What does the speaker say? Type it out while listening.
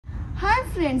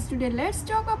friends, today let's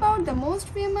talk about the most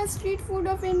famous street food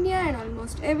of India and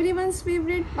almost everyone's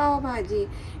favorite, Pav Bhaji.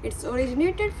 It's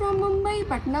originated from Mumbai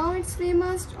but now it's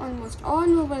famous almost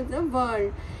all over the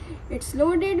world. It's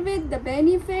loaded with the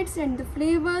benefits and the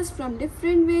flavors from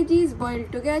different veggies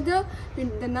boiled together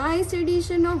with the nice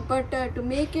addition of butter to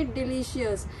make it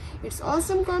delicious. Its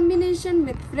awesome combination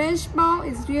with fresh pav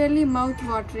is really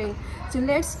mouth-watering. So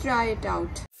let's try it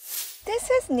out. This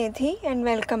is Nidhi and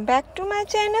welcome back to my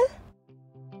channel.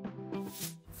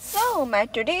 So my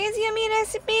today's yummy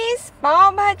recipe is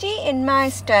Pav Bhaji in my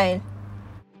style.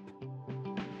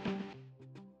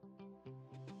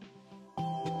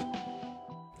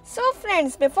 So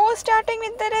friends, before starting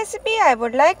with the recipe, I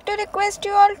would like to request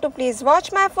you all to please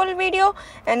watch my full video,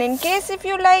 and in case if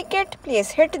you like it,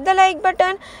 please hit the like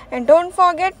button and don't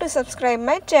forget to subscribe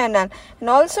my channel, and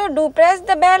also do press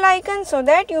the bell icon so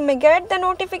that you may get the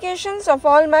notifications of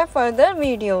all my further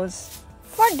videos.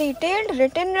 For detailed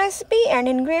written recipe and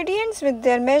ingredients with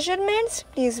their measurements,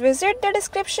 please visit the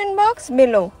description box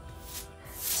below.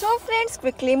 So friends,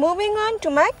 quickly moving on to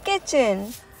my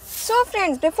kitchen. So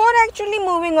friends, before actually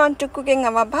moving on to cooking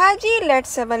our bhaji,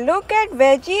 let's have a look at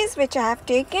veggies which I have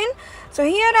taken. So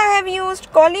here I have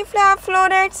used cauliflower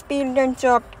florets, peeled and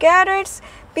chopped carrots,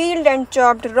 peeled and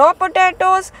chopped raw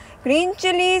potatoes, green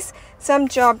chilies, some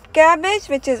chopped cabbage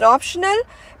which is optional,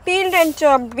 peeled and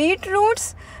chopped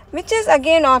beetroots which is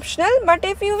again optional, but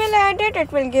if you will add it, it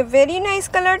will give very nice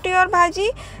color to your bhaji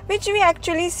which we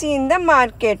actually see in the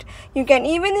market. You can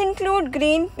even include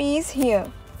green peas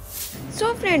here.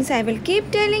 So friends, I will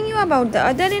keep telling you about the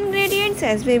other ingredients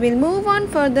as we will move on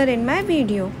further in my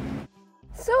video.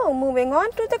 So moving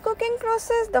on to the cooking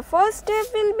process, the first step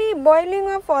will be boiling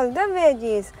of all the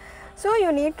veggies. So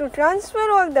you need to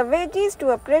transfer all the veggies to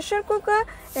a pressure cooker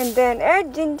and then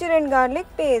add ginger and garlic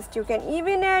paste. You can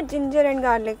even add ginger and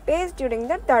garlic paste during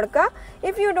the tadka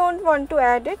if you don't want to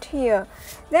add it here.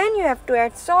 Then you have to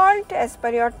add salt as per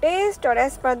your taste or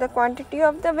as per the quantity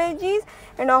of the veggies,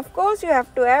 and of course you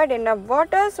have to add enough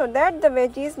water so that the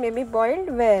veggies may be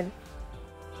boiled well.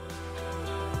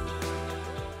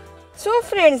 So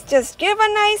friends, just give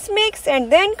a nice mix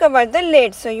and then cover the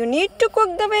lid. So you need to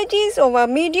cook the veggies over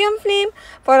medium flame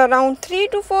for around 3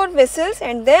 to 4 whistles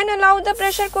and then allow the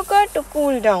pressure cooker to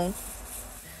cool down.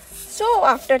 So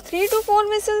after 3 to 4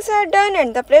 whistles are done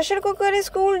and the pressure cooker is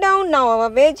cooled down, now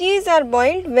our veggies are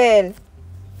boiled well.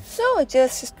 So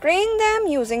just strain them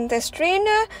using the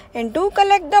strainer and do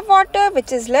collect the water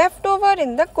which is left over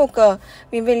in the cooker.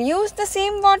 We will use the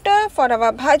same water for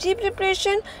our bhaji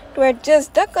preparation to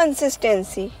adjust the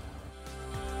consistency.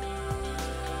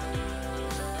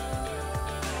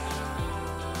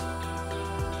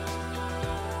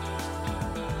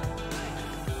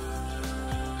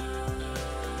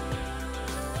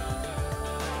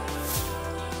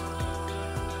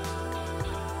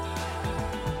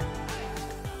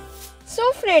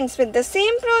 So friends, with the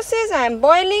same process I am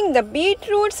boiling the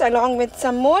beetroots along with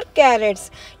some more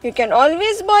carrots. You can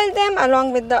always boil them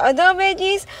along with the other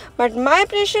veggies, but my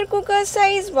pressure cooker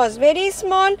size was very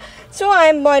small, so I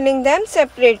am boiling them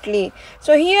separately.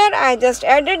 So here I just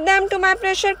added them to my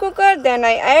pressure cooker, then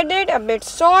I added a bit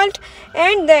salt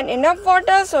and then enough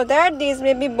water so that these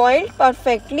may be boiled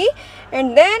perfectly,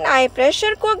 and then I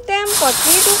pressure cook them for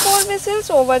 3 to 4 whistles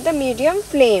over the medium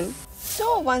flame.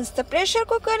 So once the pressure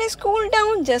cooker is cooled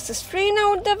down, just strain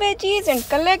out the veggies and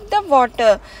collect the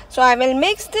water. So I will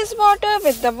mix this water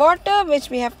with the water which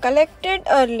we have collected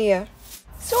earlier.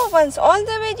 So once all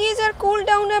the veggies are cooled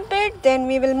down a bit, then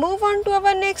we will move on to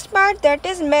our next part, that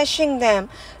is mashing them.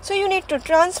 So you need to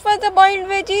transfer the boiled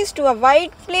veggies to a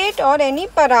wide plate or any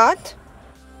parath.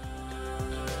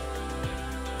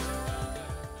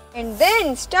 And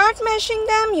then start mashing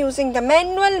them using the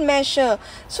manual masher.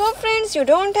 So friends, you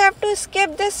don't have to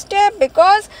skip this step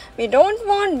because we don't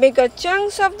want bigger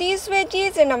chunks of these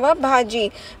veggies in our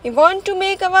bhaji. We want to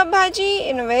make our bhaji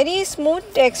in a very smooth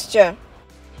texture.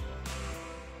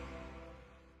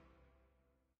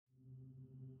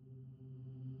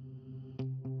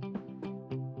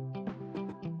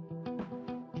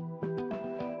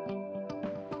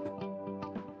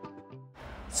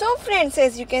 So friends,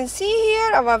 as you can see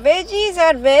here, our veggies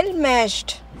are well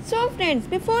mashed. So friends,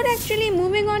 before actually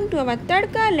moving on to our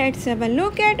tadka, let's have a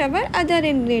look at our other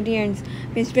ingredients,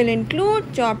 which will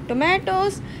include chopped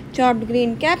tomatoes, chopped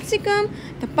green capsicum,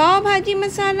 the Pav Bhaji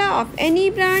masala of any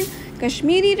brand,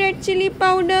 Kashmiri red chili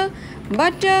powder,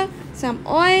 butter, some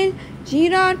oil,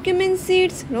 jeera or cumin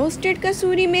seeds, roasted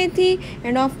kasuri methi,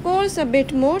 and of course a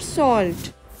bit more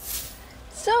salt.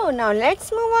 So now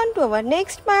let's move on to our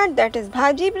next part, that is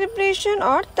bhaji preparation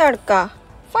or tadka.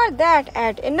 For that,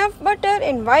 add enough butter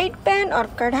in white pan or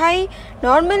kadhai.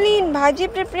 Normally in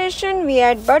bhaji preparation, we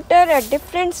add butter at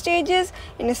different stages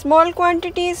in small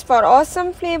quantities for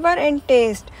awesome flavor and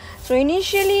taste. So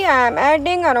initially I am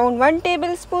adding around 1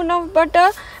 tablespoon of butter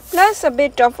plus a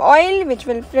bit of oil which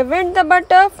will prevent the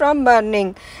butter from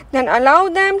burning. Then allow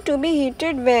them to be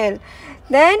heated well.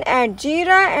 Then add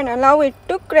jeera and allow it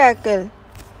to crackle.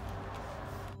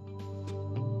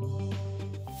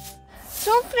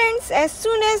 So friends, as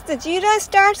soon as the jeera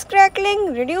starts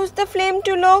crackling, reduce the flame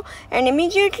to low and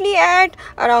immediately add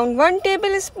around 1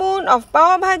 tablespoon of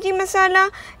Pav Bhaji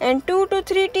masala and 2 to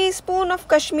 3 teaspoons of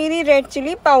Kashmiri red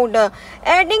chili powder.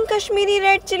 Adding Kashmiri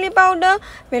red chili powder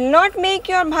will not make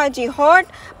your bhaji hot,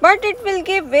 but it will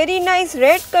give very nice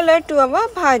red color to our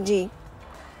bhaji.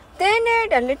 Then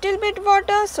add a little bit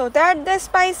water so that the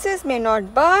spices may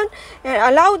not burn and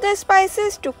allow the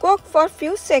spices to cook for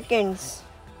few seconds.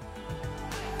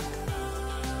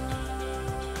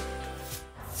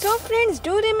 So friends,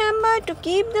 do remember to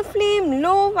keep the flame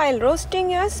low while roasting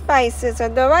your spices,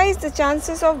 otherwise the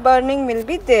chances of burning will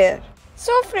be there.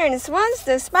 So friends, once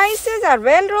the spices are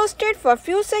well roasted for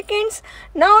few seconds,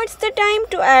 now it's the time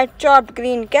to add chopped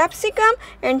green capsicum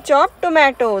and chopped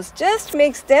tomatoes. Just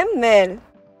mix them well.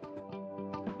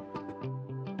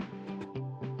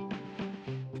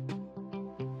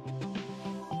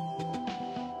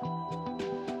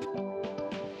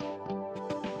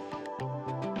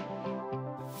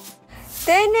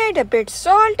 Then add a bit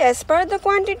salt as per the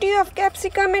quantity of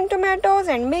capsicum and tomatoes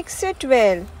and mix it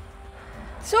well.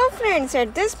 So friends,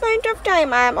 at this point of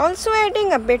time I am also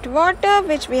adding a bit water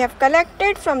which we have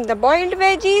collected from the boiled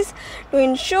veggies to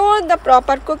ensure the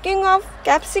proper cooking of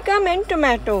capsicum and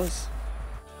tomatoes.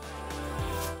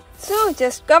 So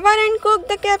just cover and cook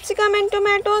the capsicum and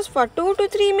tomatoes for 2 to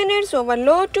 3 minutes over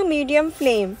low to medium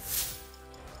flame.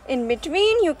 In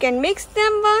between, you can mix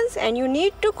them once and you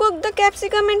need to cook the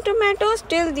capsicum and tomatoes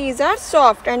till these are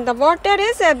soft and the water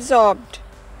is absorbed.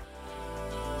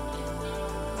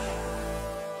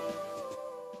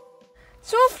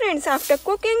 So friends, after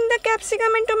cooking the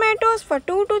capsicum and tomatoes for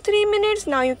 2 to 3 minutes,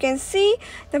 now you can see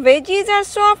the veggies are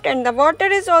soft and the water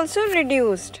is also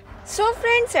reduced. So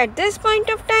friends, at this point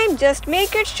of time, just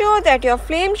make it sure that your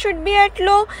flame should be at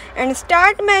low and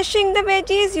start mashing the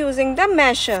veggies using the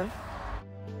masher.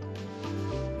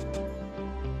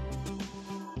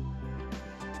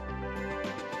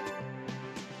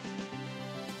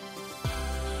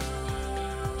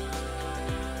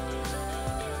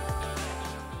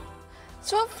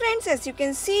 So friends, as you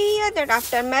can see here that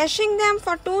after mashing them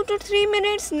for 2 to 3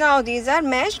 minutes, now these are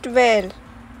mashed well.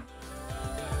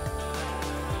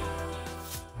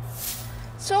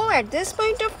 So at this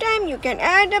point of time, you can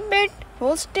add a bit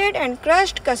roasted and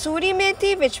crushed kasuri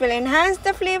methi which will enhance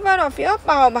the flavor of your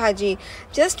pav bhaji.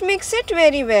 Just mix it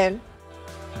very well.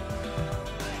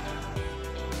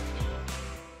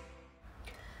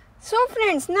 So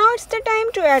friends, now it's the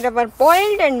time to add our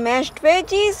boiled and mashed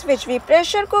veggies which we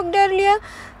pressure cooked earlier.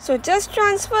 So just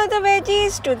transfer the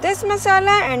veggies to this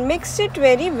masala and mix it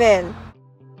very well.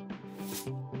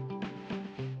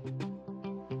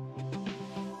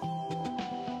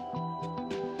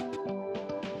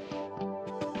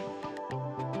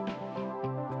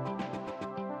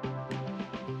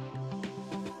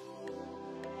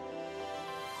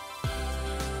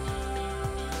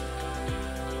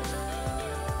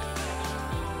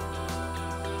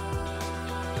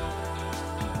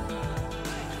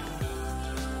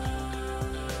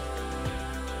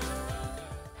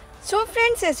 So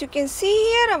friends, as you can see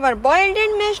here, our boiled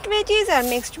and mashed veggies are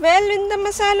mixed well in the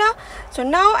masala. So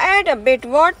now add a bit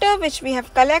water which we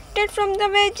have collected from the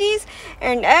veggies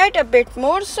and add a bit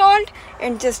more salt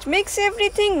and just mix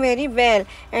everything very well.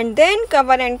 And then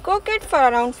cover and cook it for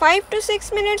around 5 to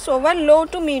 6 minutes over low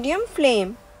to medium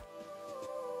flame.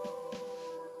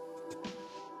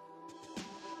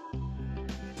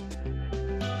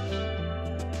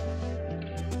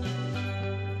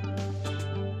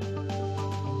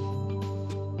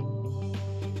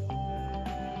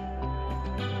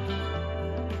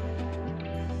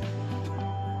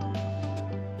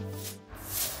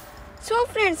 So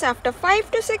friends, after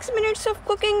 5 to 6 minutes of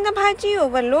cooking the bhaji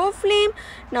over low flame,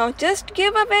 now just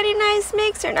give a very nice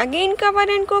mix and again cover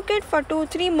and cook it for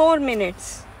 2-3 more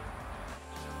minutes.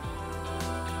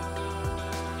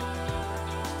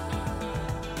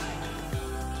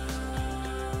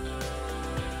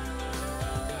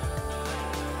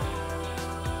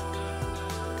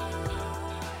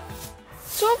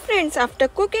 So friends, after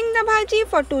cooking the bhaji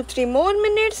for 2-3 more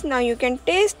minutes, now you can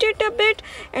taste it a bit,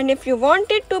 and if you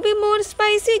want it to be more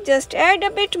spicy, just add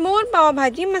a bit more pav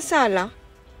bhaji masala.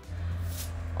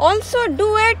 Also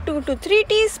do add 2 to 3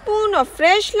 teaspoons of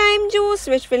fresh lime juice,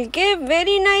 which will give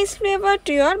very nice flavor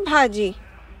to your bhaji.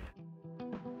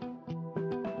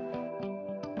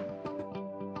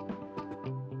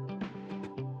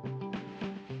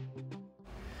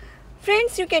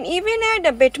 Friends, you can even add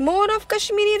a bit more of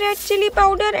Kashmiri red chili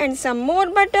powder and some more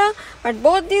butter, but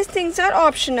both these things are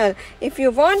optional. If you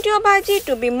want your bhaji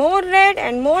to be more red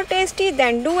and more tasty,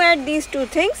 then do add these two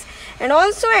things. And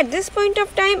also at this point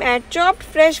of time, add chopped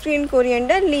fresh green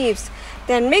coriander leaves.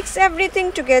 Then mix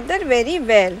everything together very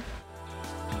well.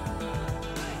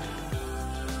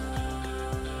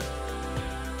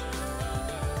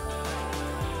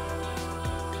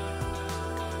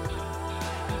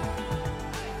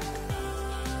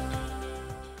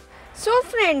 So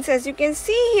friends, as you can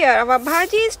see here, our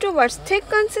bhaji is towards thick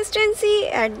consistency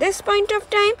at this point of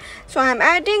time. So I am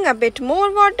adding a bit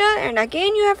more water, and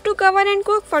again you have to cover and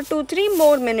cook for 2-3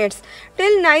 more minutes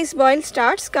till nice boil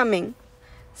starts coming.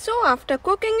 So after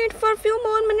cooking it for a few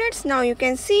more minutes, now you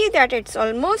can see that it's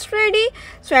almost ready.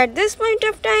 So at this point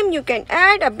of time you can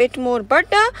add a bit more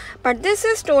butter, but this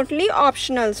is totally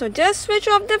optional. So just switch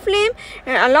off the flame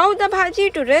and allow the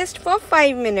bhaji to rest for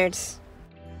 5 minutes.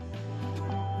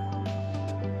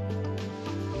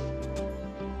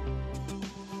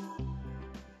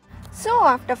 So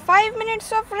after 5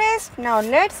 minutes of rest, now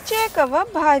let's check our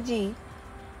bhaji.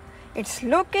 It's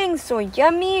looking so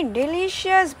yummy,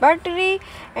 delicious, buttery,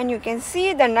 and you can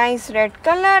see the nice red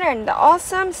color and the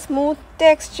awesome smooth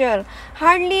texture.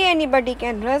 Hardly anybody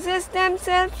can resist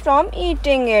themselves from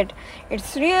eating it.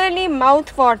 It's really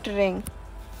mouth-watering.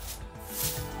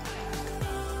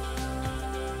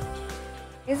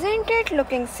 Isn't it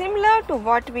looking similar to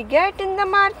what we get in the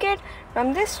market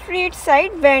from the street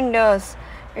side vendors?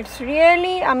 It's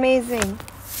really amazing.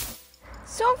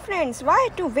 So friends, why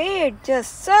to wait?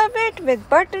 Just serve it with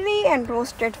buttery and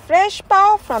roasted fresh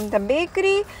pav from the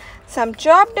bakery, some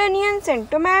chopped onions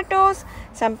and tomatoes,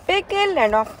 some pickle,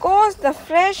 and of course the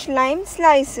fresh lime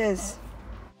slices.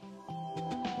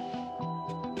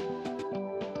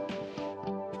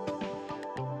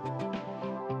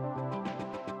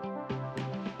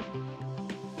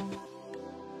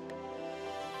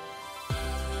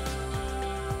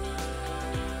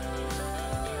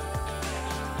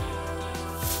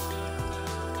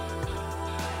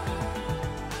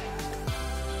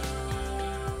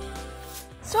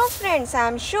 So friends, I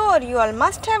am sure you all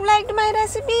must have liked my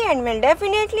recipe and will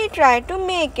definitely try to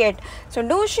make it. So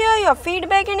do share your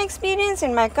feedback and experience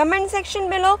in my comment section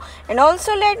below, and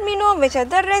also let me know which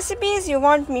other recipes you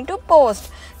want me to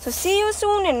post. So see you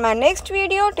soon in my next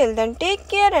video. Till then, take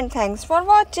care and thanks for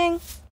watching.